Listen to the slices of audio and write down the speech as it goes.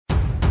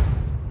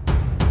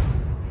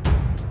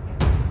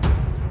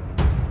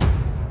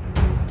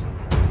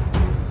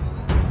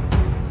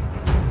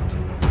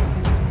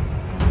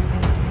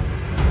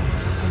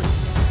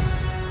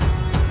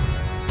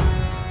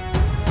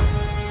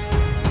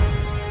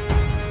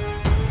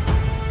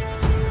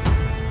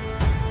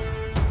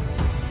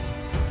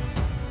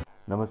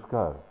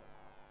Namaskar,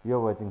 you are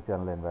watching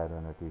channel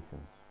Environment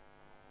Notations.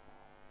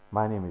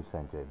 My name is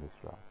Sanjay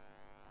Mishra.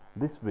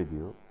 This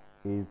video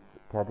is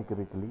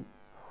categorically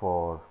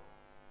for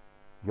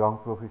young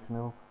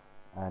professionals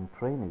and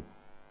trainees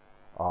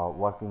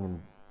working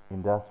in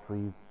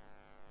industries,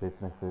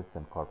 businesses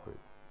and corporates.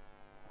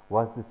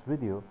 Watch this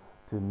video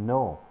to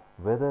know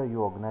whether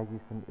your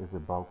organization is a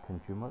bulk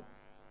consumer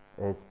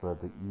as per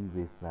the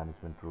E-Waste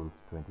Management Rules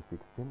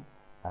 2016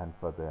 and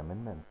further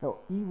amendments. Now,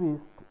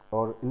 E-Waste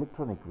or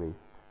electronic waste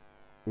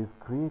is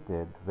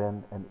created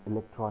when an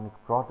electronic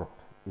product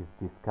is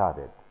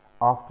discarded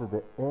after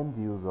the end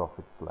use of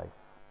its life.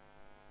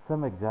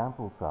 Some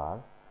examples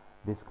are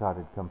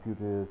discarded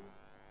computers,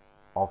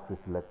 office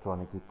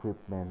electronic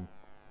equipment,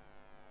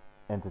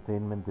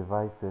 entertainment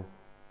devices,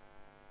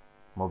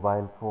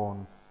 mobile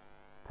phones,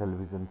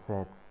 television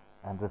sets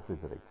and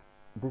refrigerators.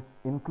 This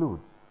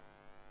includes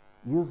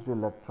used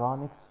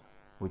electronics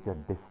which are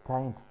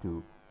destined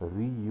to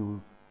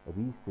reuse,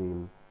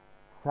 resale,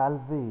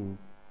 salvage,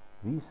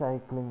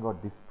 recycling or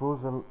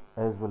disposal,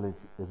 as well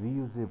as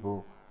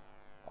reusable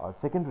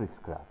secondary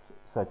scraps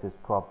such as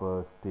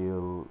copper,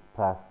 steel,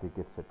 plastic,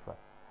 etc.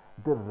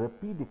 The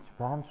rapid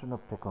expansion of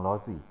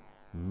technology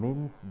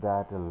means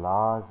that a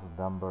large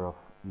number of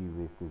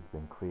e-waste is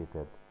being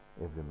created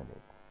every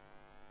minute.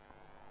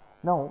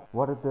 Now,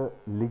 what are the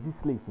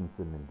legislations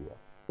in India?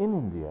 In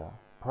India,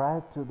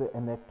 prior to the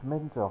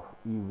enactment of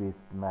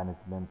E-Waste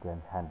Management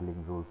and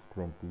Handling Rules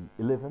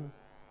 2011,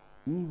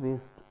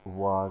 e-waste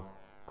was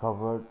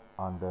covered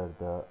under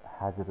the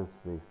Hazardous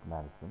Waste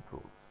Management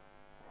Rules.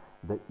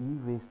 The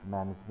E-Waste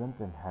Management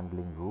and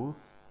Handling Rules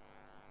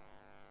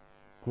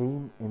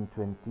came in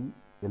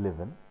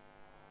 2011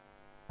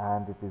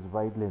 and it is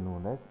widely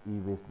known as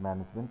E-Waste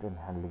Management and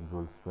Handling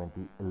Rules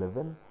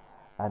 2011,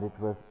 and it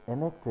was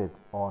enacted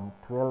on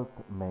 12th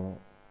May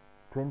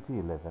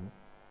 2011,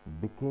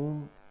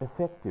 became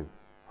effective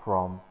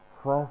from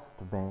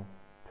 1st May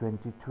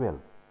 2012,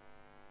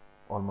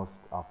 almost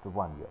after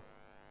 1 year.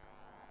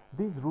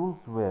 These rules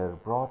were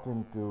brought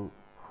into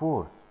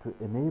force to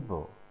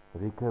enable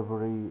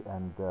recovery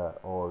and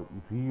or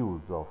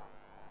reuse of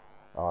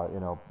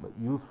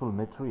useful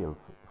materials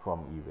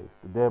from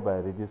e-waste, thereby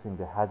reducing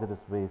the hazardous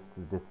waste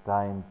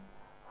destined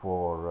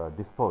for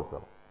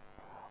disposal,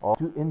 or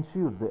to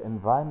ensure the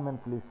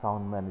environmentally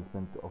sound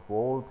management of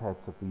all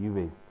types of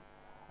e-waste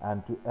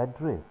and to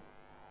address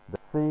the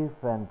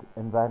safe and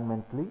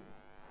environmentally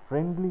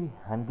friendly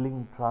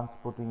handling,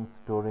 transporting,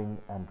 storing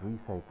and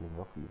recycling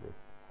of e-waste.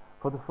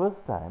 For the first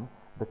time,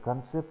 the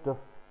concept of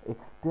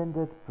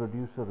extended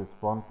producer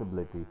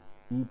responsibility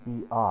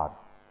 (EPR)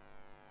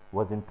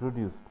 was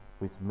introduced,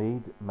 which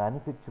made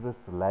manufacturers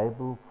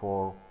liable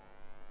for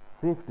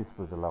safe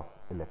disposal of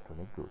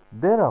electronic goods.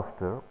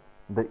 Thereafter,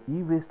 the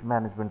E-Waste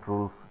Management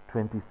Rules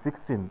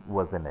 2016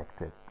 was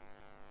enacted.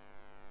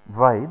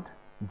 Vide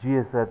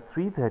GSR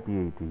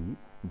 338E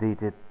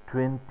dated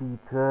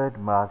 23rd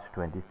March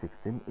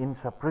 2016 in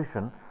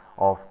suppression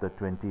of the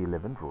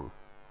 2011 rules,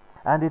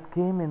 and it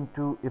came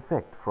into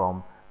effect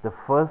from the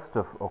 1st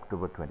of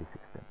October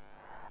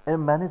 2016. A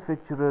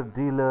manufacturer,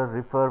 dealer,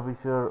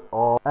 refurbisher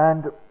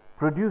and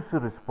producer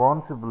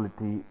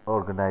responsibility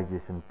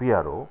organization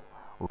 (PRO)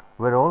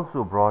 were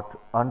also brought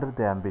under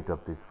the ambit of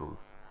these rules.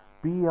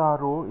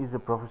 PRO is a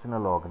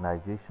professional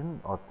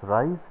organization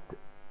authorized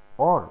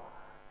or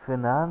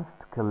financed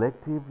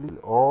collectively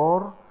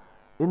or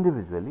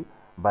individually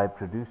by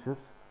producers,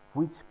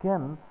 which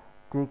can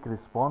take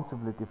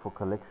responsibility for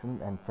collection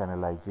and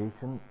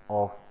channelization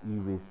of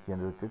e-waste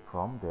generated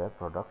from their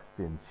products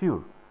to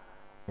ensure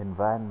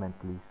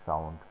environmentally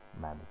sound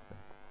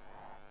management.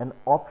 An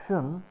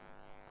option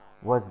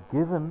was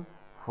given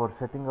for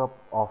setting up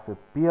of a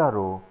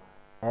PRO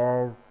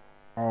as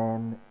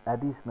an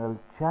additional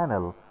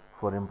channel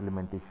for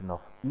implementation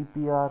of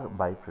EPR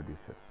by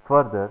producers.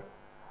 Further,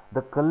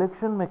 the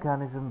collection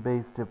mechanism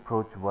based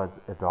approach was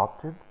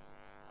adopted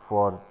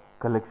for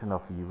collection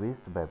of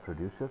e-waste by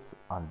producers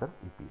under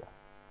EPR.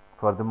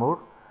 Furthermore,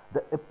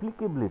 the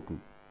applicability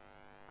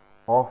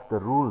of the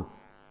rules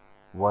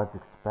was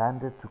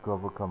expanded to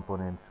cover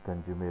components,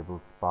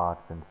 consumables,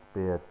 parts and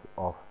spares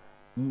of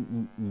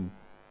EEE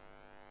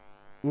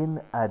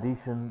in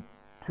addition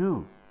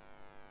to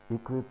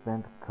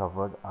equipment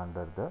covered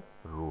under the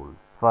rules.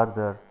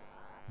 Further,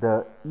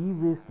 the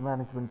E-Waste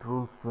Management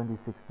Rules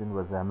 2016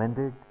 was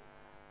amended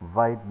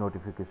vide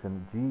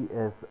notification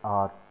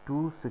GSR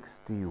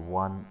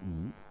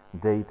 261E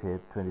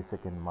dated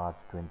 22nd March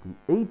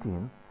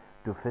 2018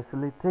 to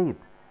facilitate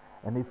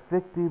and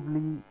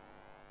effectively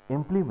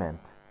implement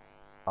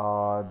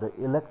the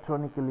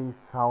electronically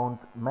sound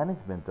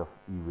management of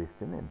e-waste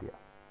in India.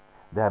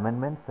 The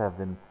amendments have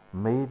been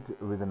made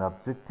with an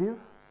objective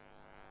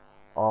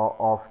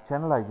of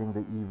channelizing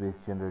the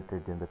e-waste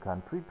generated in the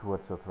country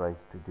towards authorized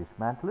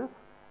dismantlers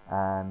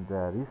and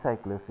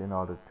recyclers in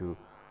order to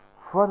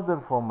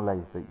further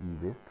formalize the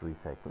e-waste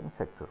recycling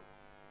sector.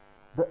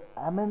 The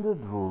amended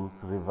rules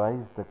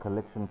revise the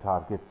collection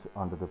targets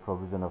under the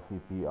provision of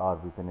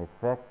EPR with an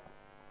effect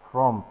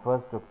from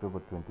 1st October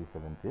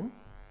 2017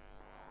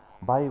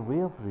 by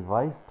way of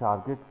revised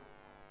targets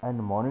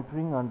and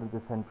monitoring under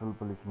the Central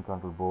Pollution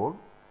Control Board,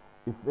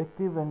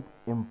 effective and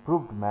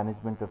improved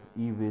management of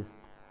e-waste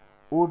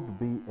would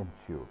be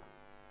ensured.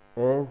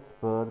 As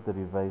per the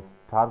revised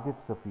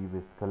targets of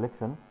e-waste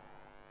collection,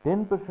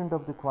 10%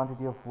 of the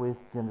quantity of waste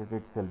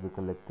generated shall be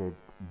collected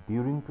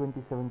during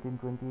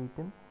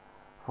 2017-2018.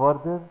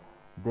 Further,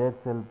 there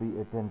shall be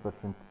a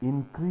 10%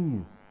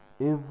 increase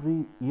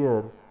every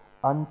year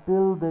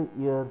until the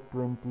year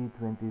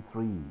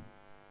 2023.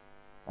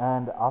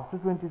 And after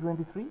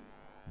 2023,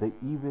 the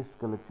e-waste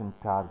collection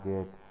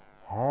target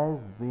has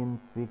been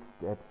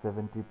fixed at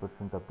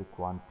 70% of the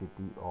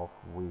quantity of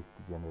waste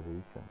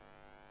generation.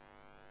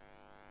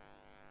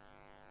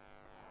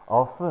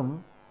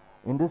 Often,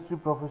 industry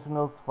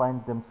professionals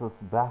find themselves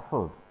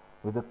baffled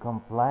with the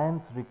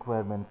compliance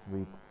requirements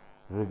with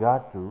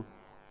regard to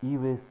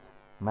e-waste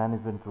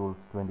management rules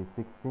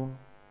 2016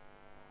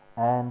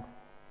 and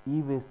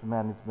e-waste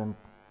management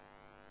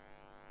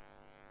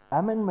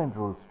amendment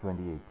rules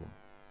 2018.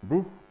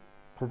 This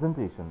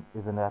presentation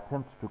is an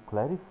attempt to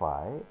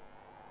clarify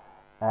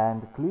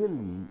and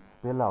clearly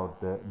spell out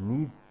the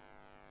needs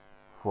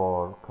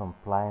for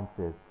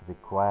compliances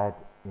required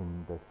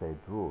in the said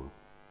rules.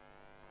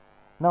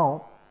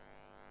 Now,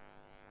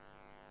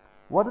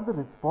 what are the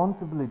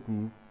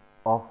responsibilities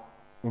of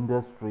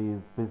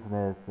industries,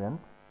 business and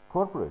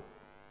corporates?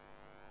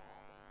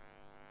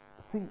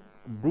 See,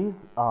 these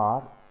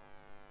are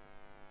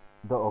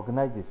the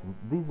organizations.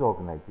 These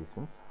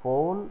organizations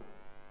fall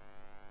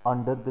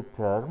under the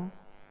term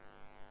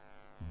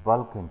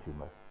bulk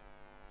consumers.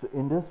 So,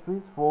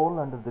 industries fall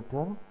under the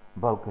term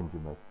bulk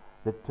consumers.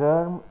 The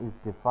term is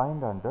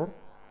defined under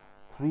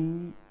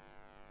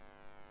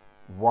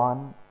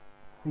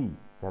 3(1)(c).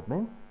 That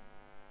means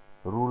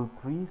Rule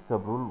 3,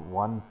 Sub-Rule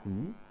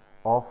 1(c)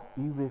 of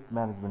E-Waste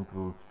Management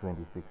Rules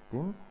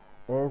 2016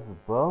 as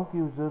bulk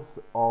users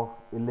of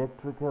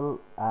electrical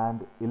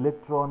and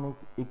electronic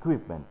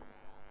equipment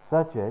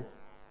such as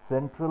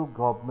central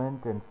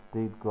government and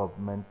state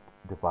government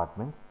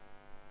departments,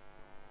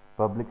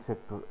 public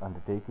sector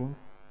undertakings,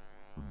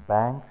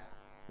 banks,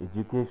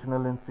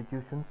 educational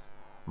institutions,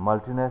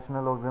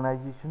 multinational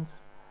organizations,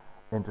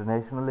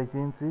 international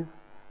agencies,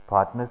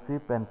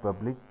 partnership and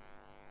public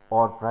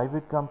or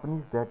private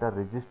companies that are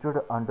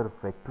registered under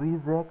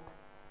Factories Act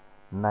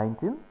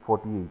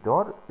 1948,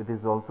 or it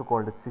is also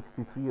called as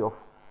 63 of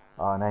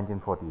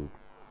 1948,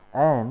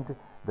 and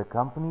the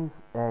Companies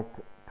Act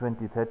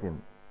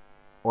 2013,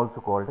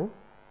 also called as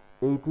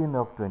 18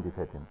 of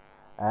 2013,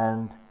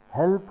 and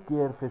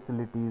healthcare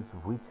facilities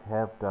which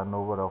have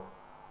turnover of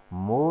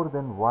more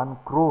than 1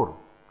 crore,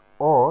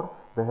 or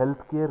the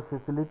healthcare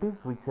facilities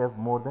which have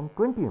more than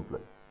 20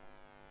 employees.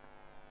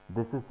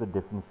 This is the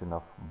definition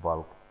of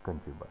bulk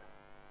consumers.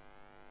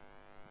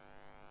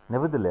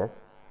 Nevertheless,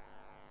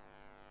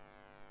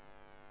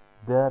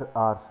 there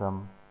are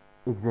some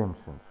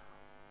exemptions.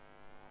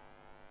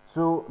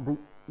 So, the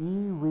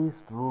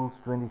e-waste rules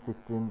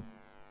 2016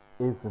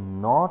 is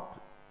not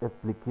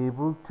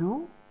applicable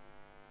to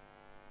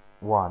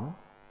 1.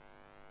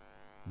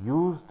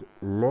 Used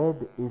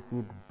lead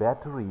acid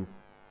batteries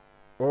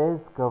as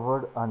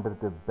covered under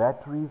the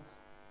Batteries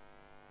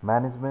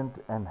Management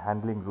and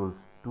Handling Rules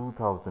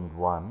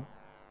 2001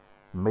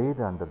 made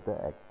under the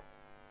Act.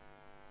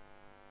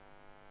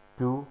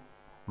 2.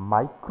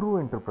 Micro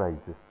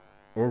enterprises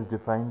as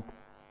defined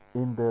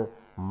in the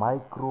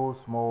Micro,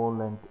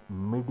 Small and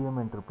Medium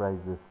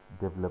Enterprises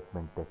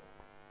Development Act,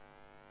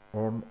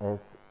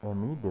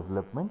 MSME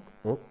Development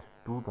Act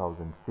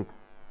 2006,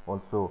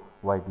 also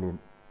widely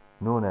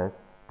known as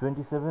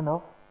 27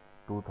 of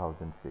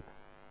 2006.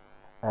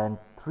 And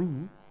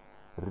 3.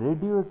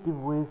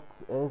 Radioactive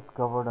wastes as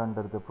covered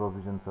under the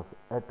provisions of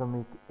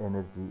Atomic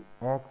Energy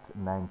Act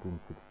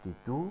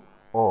 1962,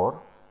 or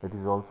it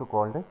is also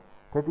called as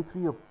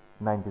 33 of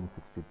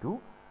 1962,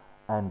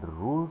 and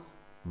rules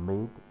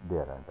made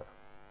thereunder.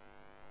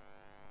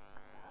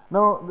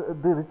 Now,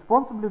 the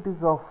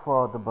responsibilities of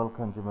the bulk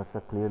consumers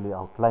are clearly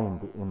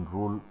outlined in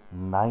Rule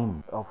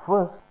 9.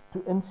 First,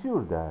 to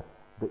ensure that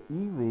the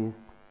e-waste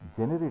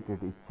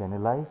generated is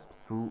channelized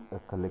through a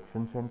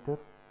collection center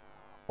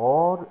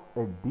or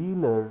a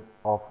dealer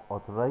of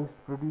authorized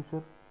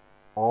producer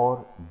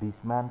or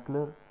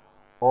dismantler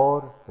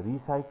or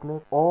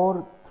recycler,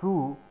 or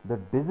through the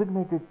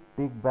designated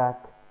take-back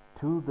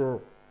to the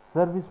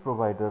service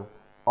provider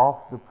of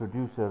the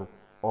producer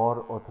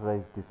or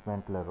authorized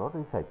dismantler or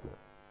recycler.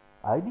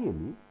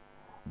 Ideally,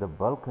 the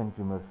bulk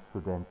consumers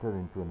should enter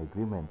into an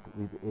agreement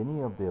with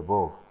any of the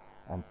above,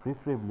 and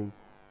preferably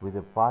with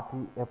a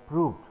party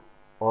approved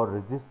or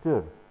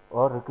registered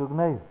or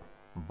recognized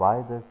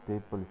by the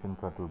State Pollution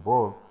Control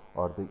Board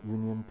or the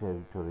Union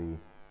Territory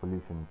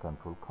Pollution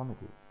Control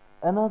Committee.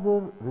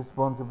 Another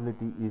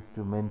responsibility is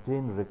to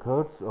maintain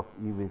records of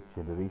e-waste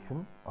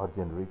generation or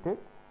generated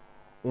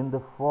in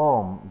the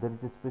form, there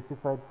is a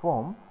specified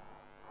form,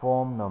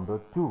 form number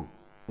 2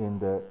 in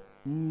the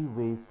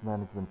E-Waste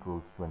Management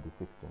Rules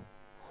 2016.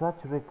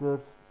 Such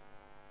records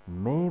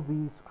may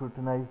be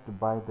scrutinized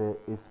by the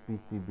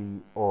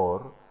SPCB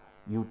or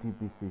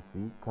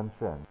UTP-CC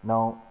concerned.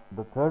 Now,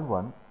 the third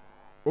one,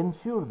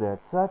 ensure that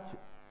such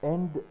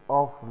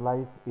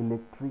end-of-life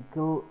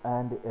electrical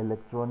and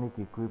electronic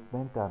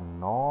equipment are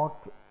not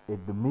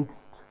admixed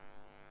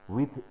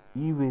with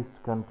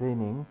e-waste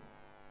containing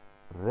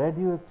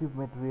radioactive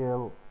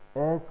material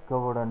as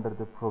covered under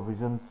the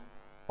provisions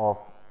of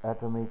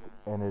Atomic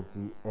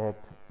Energy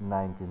Act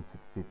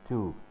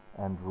 1962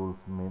 and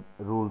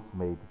rules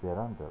made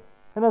thereunder.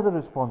 Another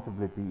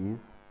responsibility is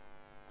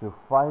to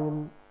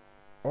file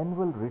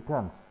annual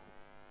returns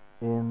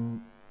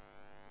in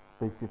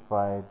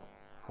specified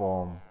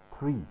Form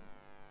 3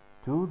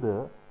 to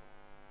the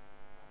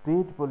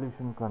State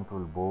Pollution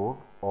Control Board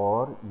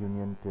or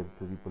Union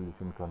Territory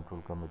Pollution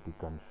Control Committee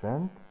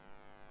concerned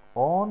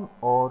on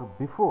or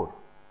before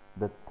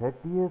the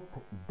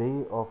 30th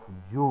day of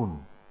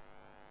June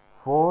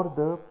for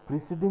the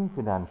preceding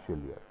financial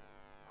year.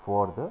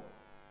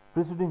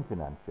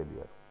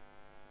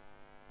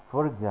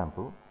 For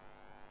example,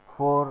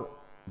 for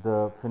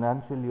the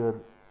financial year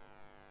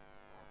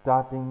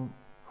starting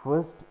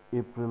 1st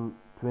April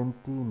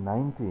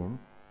 2019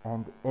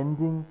 and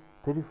ending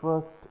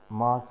 31st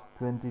March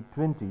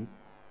 2020,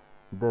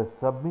 the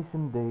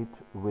submission date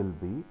will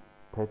be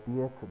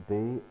 30th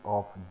day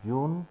of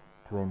June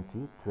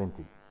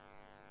 2020.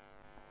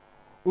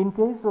 In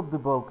case of the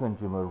bulk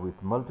consumer with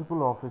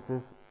multiple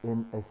offices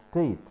in a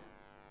state,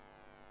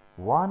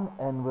 one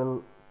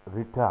annual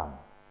return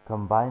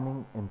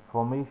combining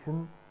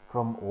information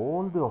from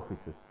all the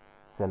offices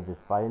shall be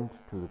filed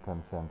to the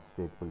concerned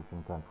State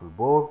Pollution Control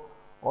Board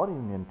or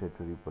Union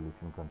Territory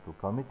Pollution Control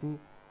Committee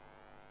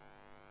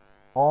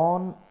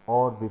on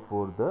or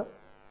before the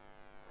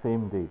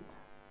same date,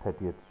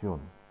 30th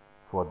June,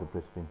 for the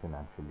preceding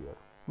financial year.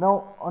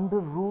 Now, under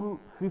Rule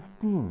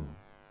 15,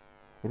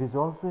 it is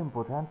also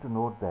important to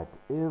note that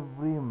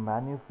every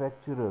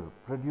manufacturer,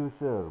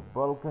 producer,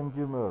 bulk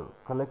consumer,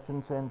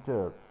 collection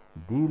center,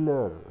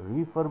 dealer,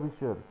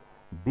 refurbisher,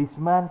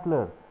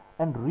 dismantler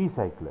and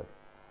recycler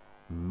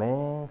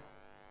may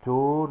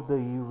store the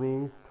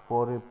e-waste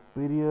for a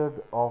period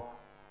of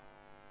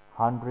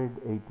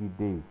 180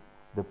 days.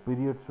 The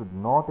period should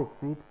not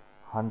exceed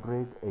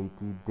 180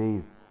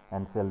 days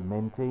and shall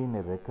maintain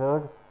a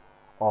record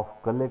of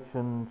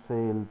collection,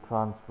 sale,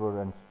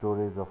 transfer and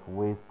storage of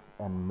waste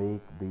and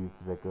make these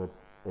records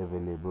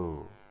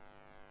available.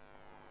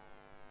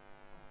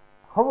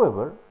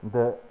 However,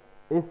 the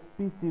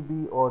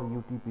SPCB or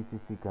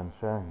UTP-CC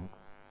concerned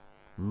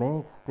may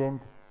extend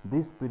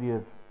this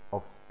period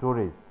of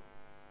storage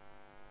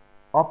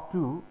up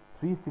to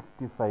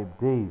 365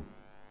 days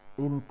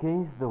in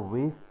case the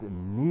waste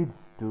needs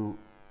to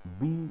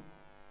be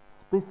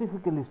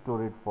specifically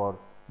stored for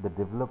the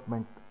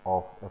development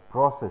of a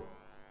process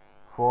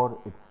for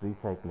its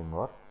recycling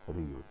or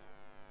reuse.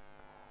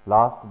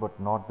 Last but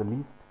not the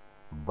least,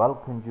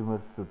 bulk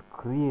consumers should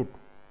create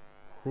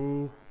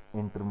safe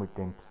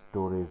intermittent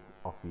storage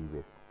of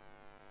e-waste.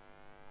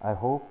 I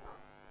hope.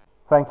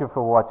 Thank you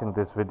for watching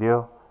this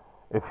video.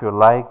 If you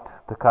liked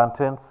the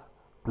contents,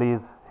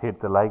 please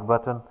hit the like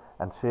button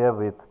and share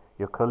with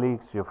your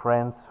colleagues, your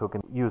friends who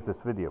can use this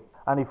video.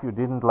 And if you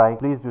didn't like,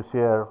 please do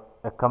share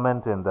a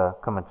comment in the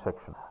comment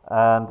section.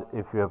 And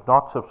if you have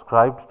not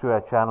subscribed to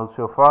our channel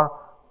so far,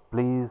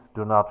 please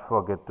do not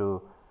forget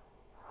to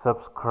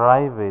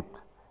subscribe it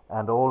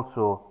and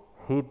also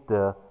hit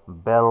the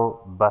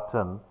bell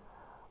button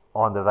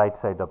on the right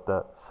side of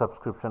the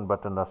subscription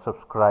button or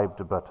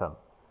subscribed button.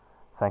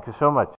 Thank you so much.